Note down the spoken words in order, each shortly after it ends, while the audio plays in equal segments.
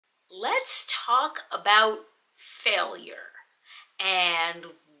let's talk about failure and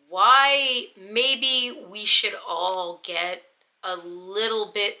why maybe we should all get a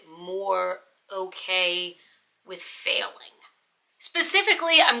little bit more okay with failing.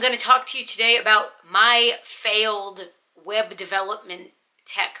 Specifically, I'm going to talk to you today about my failed web development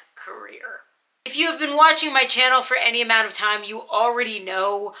tech career. If you have been watching my channel for any amount of time, you already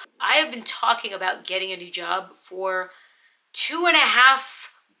know I have been talking about getting a new job for 2.5,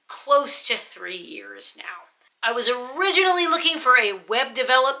 close to 3 years now. I was originally looking for a web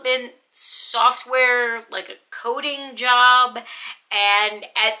development software, like a coding job, and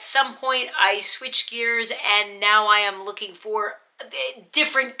at some point I switched gears and now I am looking for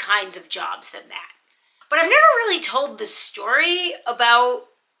different kinds of jobs than that. But I've never really told the story about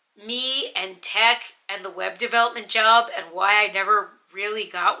me and tech and the web development job and why I never really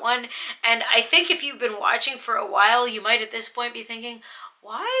got one. And I think if you've been watching for a while, you might at this point be thinking,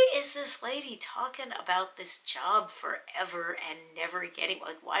 why is this lady talking about this job forever and never getting,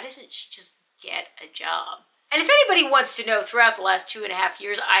 why doesn't she just get a job? And if anybody wants to know, throughout the last 2.5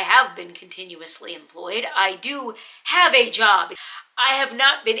 years, I have been continuously employed. I do have a job. I have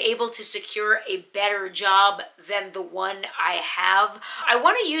not been able to secure a better job than the one I have. I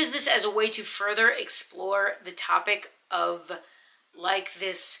want to use this as a way to further explore the topic of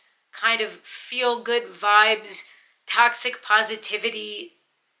this kind of feel-good vibes, toxic positivity,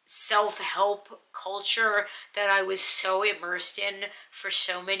 self-help culture that I was so immersed in for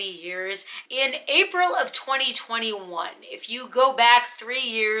so many years. In April of 2021, if you go back 3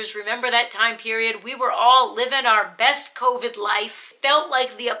 years, remember that time period, we were all living our best COVID life. It felt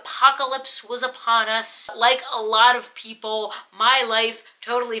like the apocalypse was upon us. Like a lot of people, my life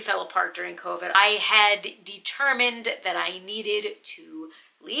totally fell apart during COVID. I had determined that I needed to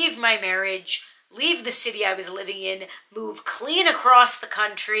leave my marriage, leave the city I was living in, move clean across the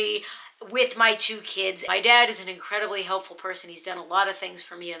country with my 2 kids. My dad is an incredibly helpful person. He's done a lot of things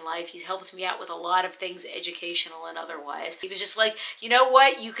for me in life. He's helped me out with a lot of things, educational and otherwise. He was just like, you know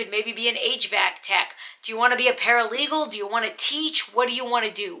what? You could maybe be an HVAC tech. Do you want to be a paralegal? Do you want to teach? What do you want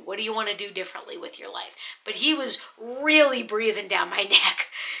to do? What do you want to do differently with your life? But he was really breathing down my neck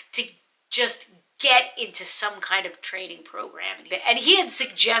to just get into some kind of training program. And he had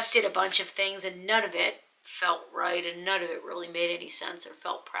suggested a bunch of things and none of it felt right and none of it really made any sense or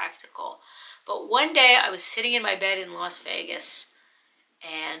felt practical. But one day I was sitting in my bed in Las Vegas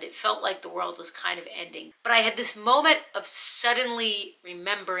and it felt like the world was kind of ending. But I had this moment of suddenly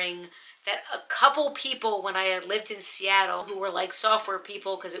remembering that a couple people when I had lived in Seattle who were like software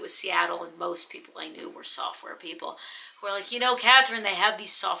people, because it was Seattle and most people I knew were software people, who were like, you know, Catherine, they have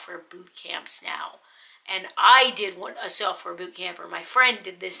these software boot camps now. And I did a software boot camp, or my friend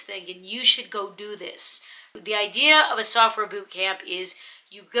did this thing, and you should go do this. The idea of a software boot camp is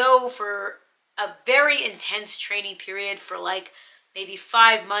you go for a very intense training period for maybe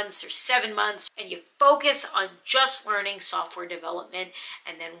 5 months or 7 months, and you focus on just learning software development.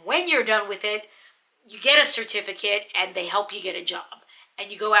 And then when you're done with it, you get a certificate and they help you get a job.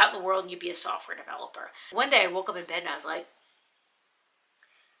 And you go out in the world and you be a software developer. One day I woke up in bed and I was like,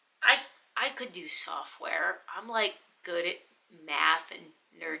 I could do software. I'm good at math and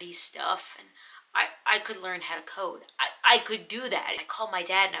nerdy stuff, and I could learn how to code. I could do that. I called my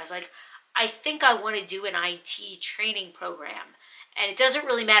dad and I was like, I think I want to do an IT training program. And it doesn't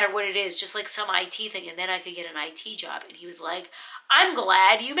really matter what it is, just like some IT thing, and then I could get an IT job. And he was like, I'm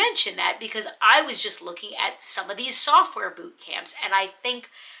glad you mentioned that because I was just looking at some of these software boot camps and I think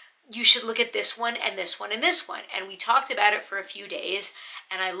you should look at this one and this one and this one. And we talked about it for a few days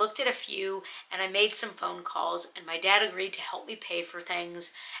and I looked at a few and I made some phone calls and my dad agreed to help me pay for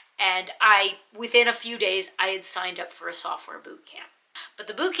things. And within a few days, I had signed up for a software boot camp. But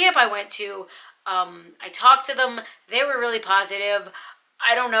the boot camp I went to, I talked to them. They were really positive.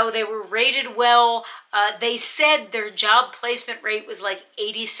 I don't know, they were rated well. They said their job placement rate was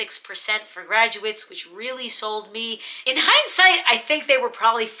 86% for graduates, which really sold me. In hindsight, I think they were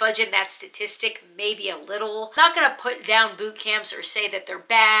probably fudging that statistic maybe a little. I'm not gonna put down boot camps or say that they're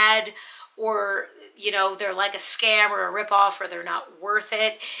bad or, you know, they're like a scam or a ripoff or they're not worth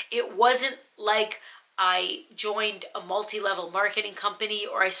it. It wasn't like I joined a multi-level marketing company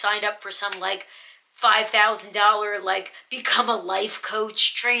or I signed up for some $5,000 become a life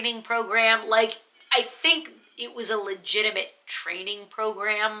coach training program. I think it was a legitimate training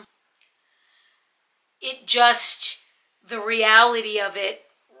program. It just, the reality of it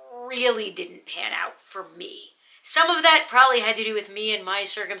really didn't pan out for me. Some of that probably had to do with me and my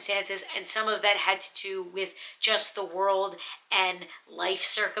circumstances, and some of that had to do with just the world and life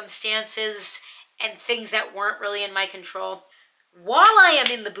circumstances and things that weren't really in my control. while I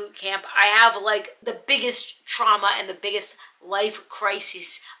am in the boot camp, I have like the biggest trauma and the biggest life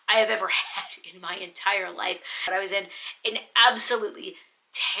crisis I have ever had in my entire life. But I was in an absolutely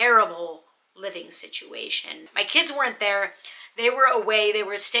terrible living situation. My kids weren't there. They were away. They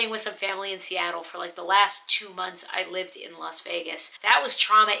were staying with some family in Seattle for like the last 2 months I lived in Las Vegas. That was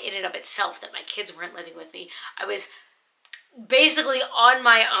trauma in and of itself, that my kids weren't living with me. I was basically on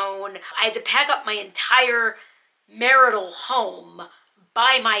my own. I had to pack up my entire marital home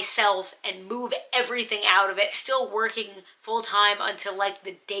by myself and move everything out of it. Still working full-time until like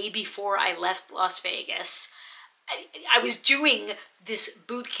the day before I left Las Vegas. I was doing this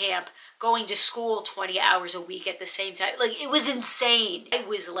boot camp, going to school 20 hours a week at the same time. Like, it was insane. I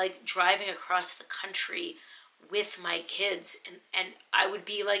was like driving across the country with my kids, and I would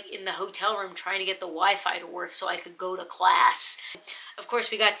be like in the hotel room trying to get the Wi-Fi to work so I could go to class. Of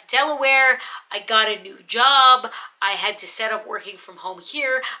course, we got to Delaware. I got a new job. I had to set up working from home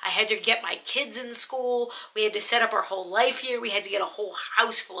here. I had to get my kids in school. We had to set up our whole life here. We had to get a whole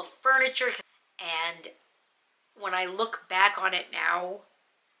house full of furniture. And when I look back on it now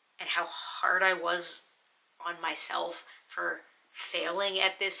and how hard I was on myself for failing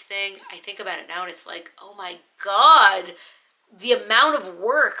at this thing, I think about it now and it's like, oh my God, the amount of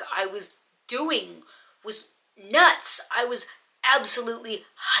work I was doing was nuts. I was absolutely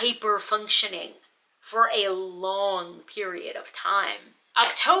hyper functioning for a long period of time.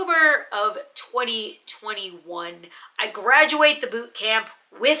 October of 2021, I graduate the boot camp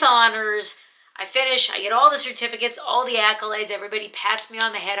with honors. I finish, I get all the certificates, all the accolades, everybody pats me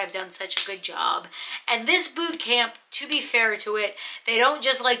on the head, I've done such a good job. And this boot camp, to be fair to it, they don't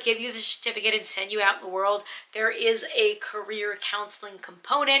just like give you the certificate and send you out in the world. There is a career counseling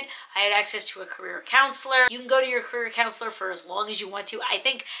component. I had access to a career counselor. You can go to your career counselor for as long as you want to. I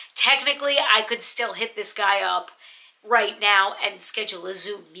think technically I could still hit this guy up right now and schedule a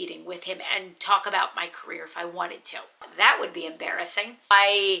Zoom meeting with him and talk about my career if I wanted to. That would be embarrassing.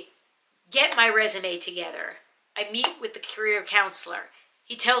 I get my resume together. I meet with the career counselor.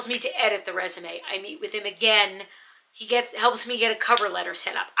 He tells me to edit the resume. I meet with him again. He helps me get a cover letter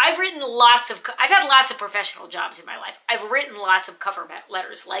set up. I've had lots of professional jobs in my life. I've written lots of cover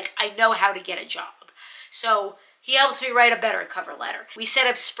letters. Like, I know how to get a job. So he helps me write a better cover letter. We set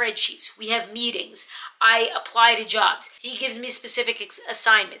up spreadsheets. We have meetings. I apply to jobs. He gives me specific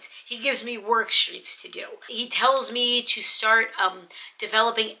assignments. He gives me worksheets to do. He tells me to start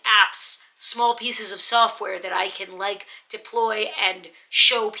developing apps, small pieces of software that I can like deploy and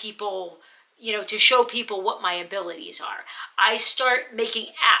show people, you know, to show people what my abilities are. I start making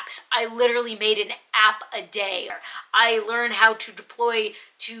apps. I literally made an app a day. I learn how to deploy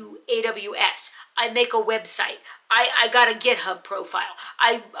to AWS. I make a website. I got a GitHub profile.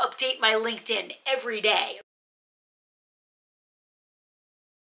 I update my LinkedIn every day.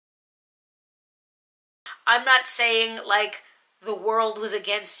 I'm not saying like the world was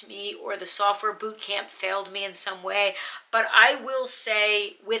against me or the software bootcamp failed me in some way, but I will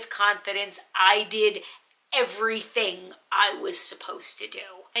say with confidence, I did everything I was supposed to do.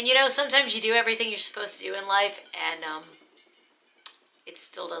 And you know, sometimes you do everything you're supposed to do in life and it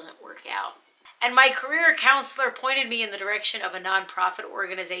still doesn't work out. And my career counselor pointed me in the direction of a nonprofit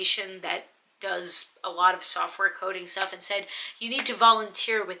organization that does a lot of software coding stuff and said, you need to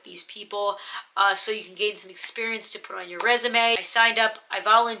volunteer with these people so you can gain some experience to put on your resume. I signed up, I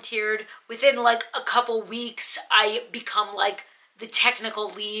volunteered. Within like a couple weeks, I become like the technical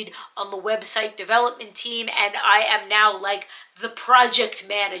lead on the website development team, and I am now like the project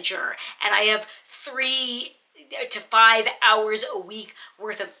manager, and I have 3 to 5 hours a week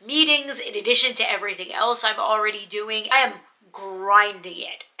worth of meetings in addition to everything else I'm already doing. I am grinding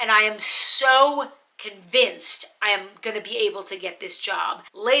it, and I am so convinced I am going to be able to get this job.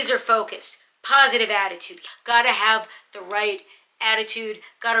 Laser focused, positive attitude. Gotta have the right attitude,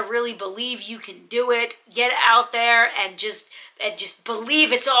 gotta really believe you can do it. Get out there and just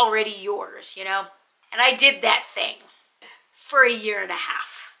believe it's already yours, you know? And I did that thing for 1.5 years.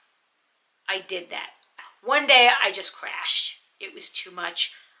 I did that. One day I just crashed. It was too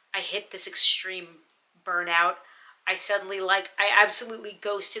much. I hit this extreme burnout. I absolutely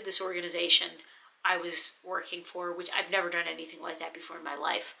ghosted this organization I was working for, which I've never done anything like that before in my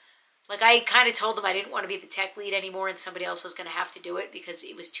life. Like, I kind of told them I didn't want to be the tech lead anymore and somebody else was going to have to do it because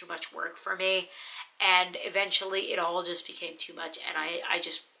it was too much work for me. And eventually it all just became too much, and I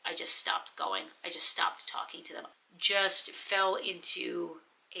just stopped going. I just stopped talking to them. Just fell into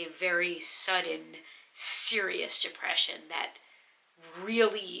a very sudden, serious depression that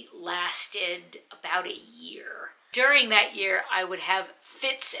really lasted about 1 year. During that year, I would have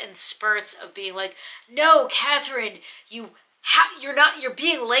fits and spurts of being like, no, Catherine, you you're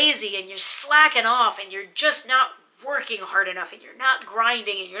being lazy and you're slacking off and you're just not working hard enough and you're not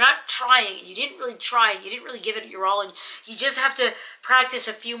grinding and you're not trying and you didn't really try and you didn't really give it your all and you just have to practice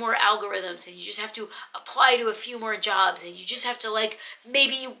a few more algorithms and you just have to apply to a few more jobs and you just have to like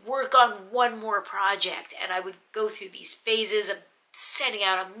maybe work on one more project. And I would go through these phases of sending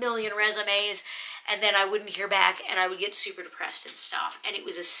out a million resumes and then I wouldn't hear back and I would get super depressed and stop. And it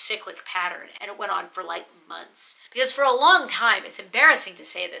was a cyclic pattern and it went on for like months. Because for a long time, it's embarrassing to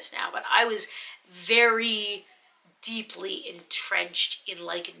say this now, but I was very deeply entrenched in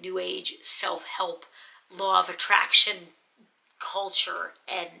like new age self-help, law of attraction culture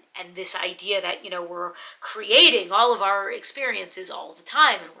and this idea that, you know, we're creating all of our experiences all the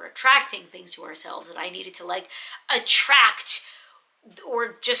time and we're attracting things to ourselves, and I needed to like attract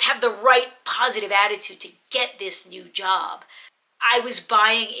or just have the right positive attitude to get this new job. I was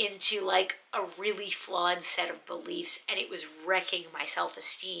buying into like a really flawed set of beliefs and it was wrecking my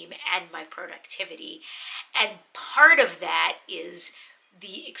self-esteem and my productivity. And part of that is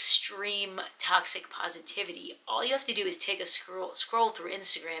the extreme toxic positivity. All you have to do is take a scroll through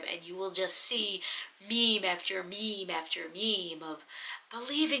Instagram and you will just see meme after meme after meme of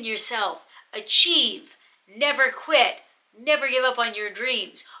believe in yourself, achieve, never quit, never give up on your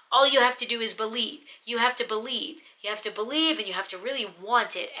dreams. All you have to do is believe. You have to believe. You have to believe and you have to really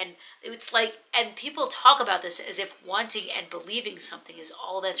want it. And it's like, and people talk about this as if wanting and believing something is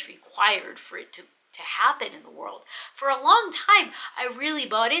all that's required for it to happen in the world. For a long time, I really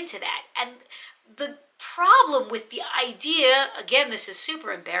bought into that. And the problem with the idea, again, this is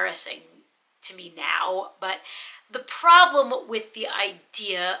super embarrassing to me now, but the problem with the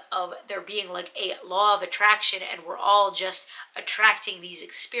idea of there being like a law of attraction and we're all just attracting these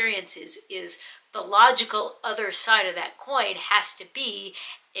experiences is the logical other side of that coin has to be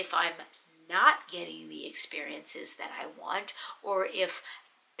if I'm not getting the experiences that I want, or if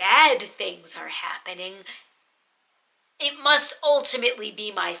bad things are happening, it must ultimately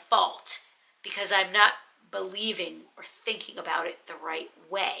be my fault because I'm not believing or thinking about it the right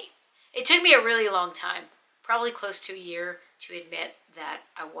way. It took me a really long time, probably close to a year, to admit that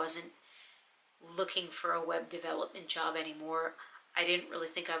I wasn't looking for a web development job anymore. I didn't really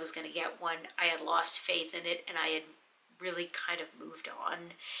think I was going to get one. I had lost faith in it and I had really kind of moved on.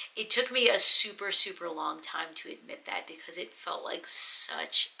 It took me a super, super long time to admit that because it felt like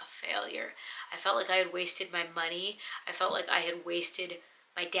such a failure. I felt like I had wasted my money. I felt like I had wasted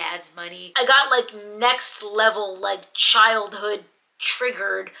my dad's money. I got like next level, like childhood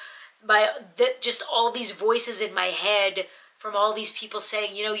triggered by just all these voices in my head from all these people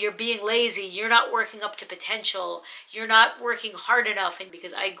saying, you know, you're being lazy, you're not working up to potential, you're not working hard enough. And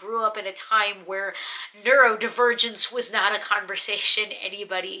because I grew up in a time where neurodivergence was not a conversation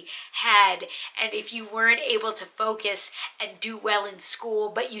anybody had, and if you weren't able to focus and do well in school,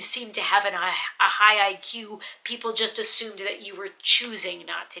 but you seemed to have a high IQ, people just assumed that you were choosing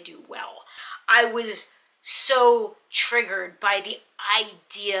not to do well. I was so triggered by the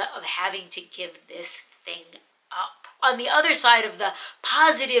idea of having to give this thing up. On the other side of the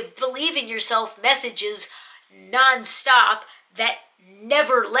positive believe in yourself messages nonstop that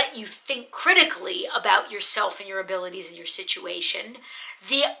never let you think critically about yourself and your abilities and your situation,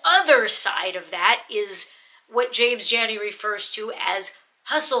 the other side of that is what Jani refers to as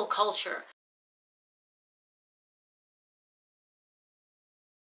hustle culture.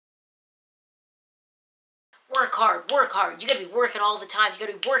 Work hard, work hard. You gotta be working all the time. You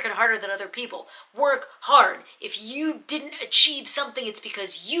gotta be working harder than other people. Work hard. If you didn't achieve something, it's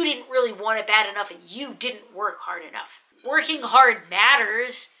because you didn't really want it bad enough and you didn't work hard enough. Working hard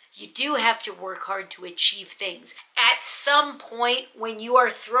matters. You do have to work hard to achieve things. At some point, when you are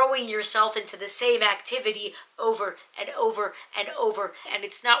throwing yourself into the same activity over and over and over, and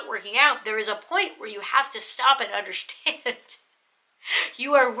it's not working out, there is a point where you have to stop and understand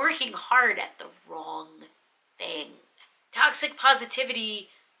you are working hard at the wrong thing. Toxic positivity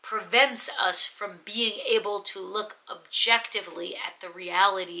prevents us from being able to look objectively at the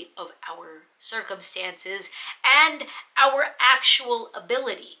reality of our circumstances and our actual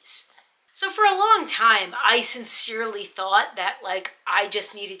abilities. So for a long time, I sincerely thought that I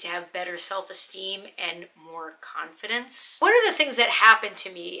just needed to have better self-esteem and more confidence. One of the things that happened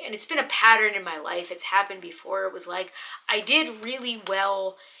to me, and it's been a pattern in my life, it's happened before, it was I did really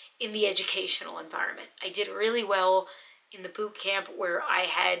well in the educational environment. I did really well in the boot camp where I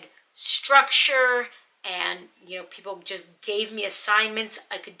had structure and, people just gave me assignments.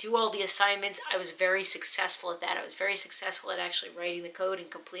 I could do all the assignments. I was very successful at that. I was very successful at actually writing the code and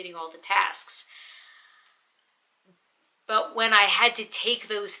completing all the tasks. But when I had to take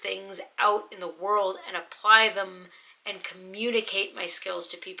those things out in the world and apply them and communicate my skills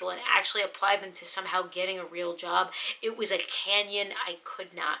to people and actually apply them to somehow getting a real job, it was a canyon I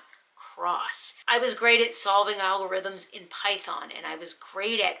could not cross. I was great at solving algorithms in Python, and I was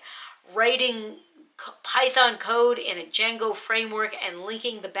great at writing Python code in a Django framework and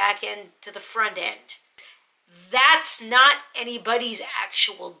linking the back end to the front end. That's not anybody's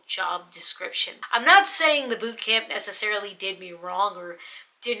actual job description. I'm not saying the boot camp necessarily did me wrong or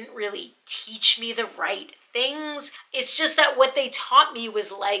didn't really teach me the right things. It's just that what they taught me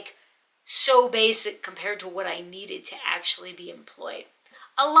was like so basic compared to what I needed to actually be employed.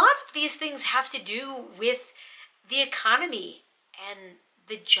 A lot of these things have to do with the economy and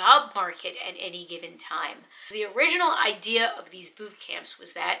the job market at any given time. The original idea of these boot camps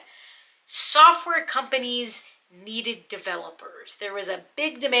was that software companies needed developers. There was a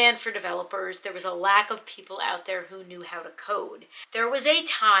big demand for developers. There was a lack of people out there who knew how to code. There was a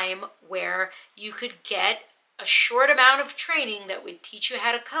time where you could get a short amount of training that would teach you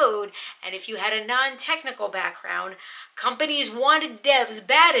how to code, and if you had a non-technical background, companies wanted devs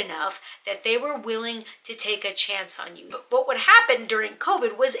bad enough that they were willing to take a chance on you. But what would happen during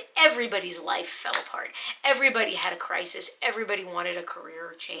COVID was everybody's life fell apart. Everybody had a crisis. Everybody wanted a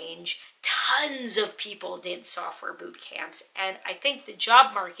career change. Tons of people did software boot camps, and I think the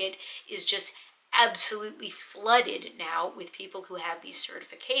job market is just absolutely flooded now with people who have these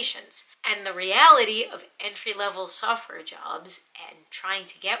certifications. And the reality of entry-level software jobs and trying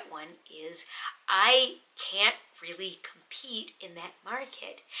to get one is I can't really compete in that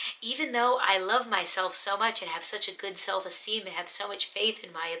market. Even though I love myself so much and have such a good self-esteem and have so much faith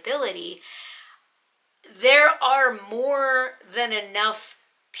in my ability, there are more than enough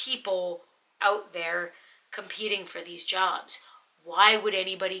people out there competing for these jobs. Why would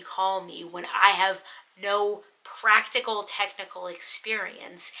anybody call me when I have no practical technical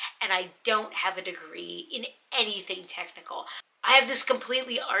experience and I don't have a degree in anything technical? I have this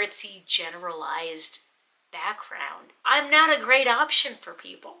completely artsy, generalized background. I'm not a great option for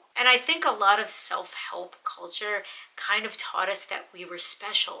people. And I think a lot of self-help culture kind of taught us that we were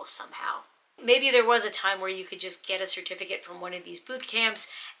special somehow. Maybe there was a time where you could just get a certificate from one of these boot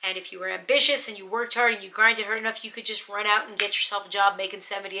camps, and if you were ambitious and you worked hard and you grinded hard enough, you could just run out and get yourself a job making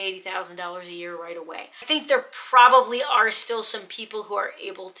 $70,000, $80,000 a year right away. I think there probably are still some people who are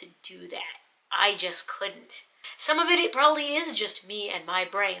able to do that. I just couldn't. Some of it probably is just me and my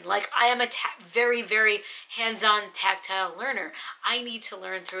brain. Like, I am a very, very hands-on tactile learner. I need to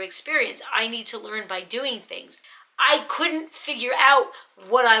learn through experience. I need to learn by doing things. I couldn't figure out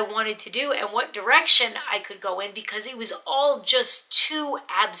what I wanted to do and what direction I could go in because it was all just too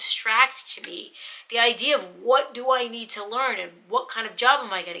abstract to me. The idea of what do I need to learn and what kind of job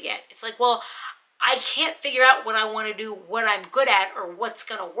am I going to get? It's like, well, I can't figure out what I want to do, what I'm good at, or what's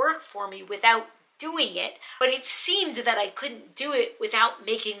going to work for me without doing it. But it seemed that I couldn't do it without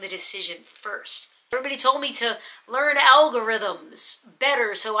making the decision first. Everybody told me to learn algorithms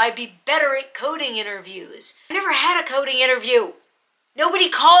better so I'd be better at coding interviews. I never had a coding interview. Nobody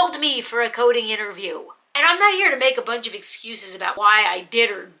called me for a coding interview. And I'm not here to make a bunch of excuses about why I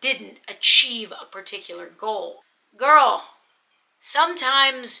did or didn't achieve a particular goal. Girl,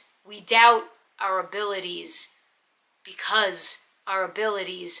 sometimes we doubt our abilities because our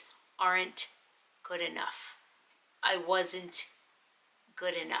abilities aren't good enough. I wasn't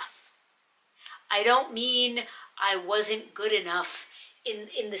good enough. I don't mean I wasn't good enough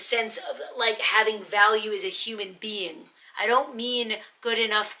in the sense of like having value as a human being. I don't mean good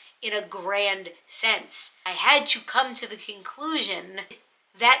enough in a grand sense. I had to come to the conclusion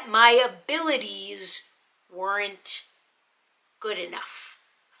that my abilities weren't good enough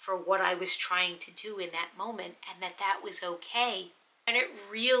for what I was trying to do in that moment, and that was okay. And it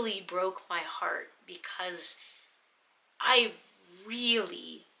really broke my heart because I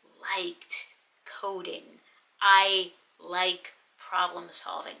really liked coding. I like problem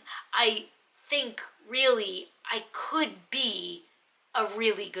solving. I think really I could be a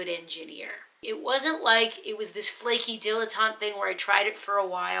really good engineer. It wasn't like it was this flaky dilettante thing where I tried it for a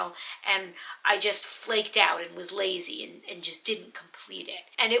while and I just flaked out and was lazy and just didn't complete it.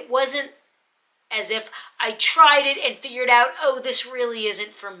 And it wasn't as if I tried it and figured out, oh, this really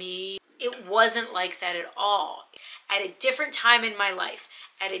isn't for me. It wasn't like that at all. At a different time in my life,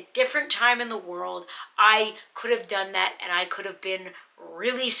 at a different time in the world, I could have done that and I could have been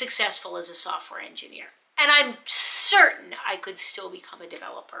really successful as a software engineer. And I'm certain I could still become a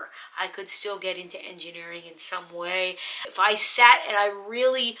developer. I could still get into engineering in some way. If I sat and I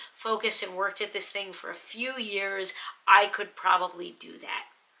really focused and worked at this thing for a few years, I could probably do that.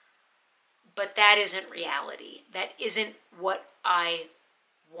 But that isn't reality. That isn't what I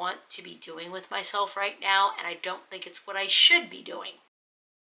want to be doing with myself right now, and I don't think it's what I should be doing.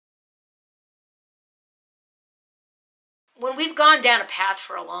 When we've gone down a path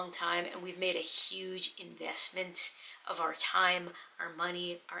for a long time and we've made a huge investment of our time, our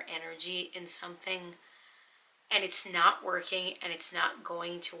money, our energy in something, and it's not working and it's not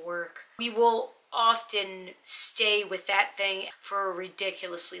going to work, we will often stay with that thing for a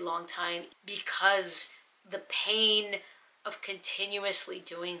ridiculously long time because the pain of continuously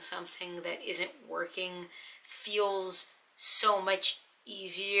doing something that isn't working feels so much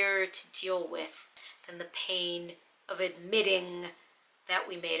easier to deal with than the pain of admitting that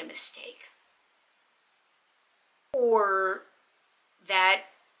we made a mistake, or that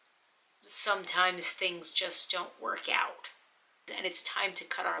sometimes things just don't work out and it's time to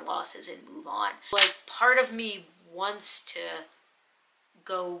cut our losses and move on. Like, part of me wants to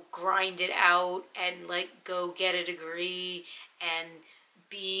go grind it out and like go get a degree and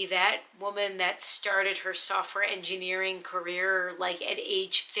be that woman that started her software engineering career like at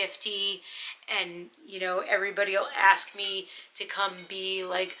age 50, and you know, everybody will ask me to come be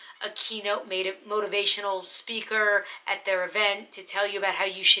like a keynote motivational speaker at their event to tell you about how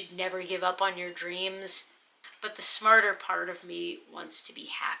you should never give up on your dreams. But the smarter part of me wants to be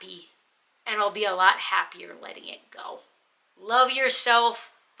happy, and I'll be a lot happier letting it go. Love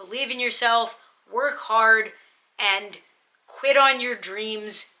yourself, believe in yourself, work hard, and quit on your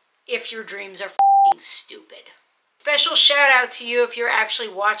dreams if your dreams are f***ing stupid. Special shout out to you if you're actually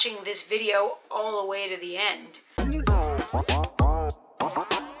watching this video all the way to the end.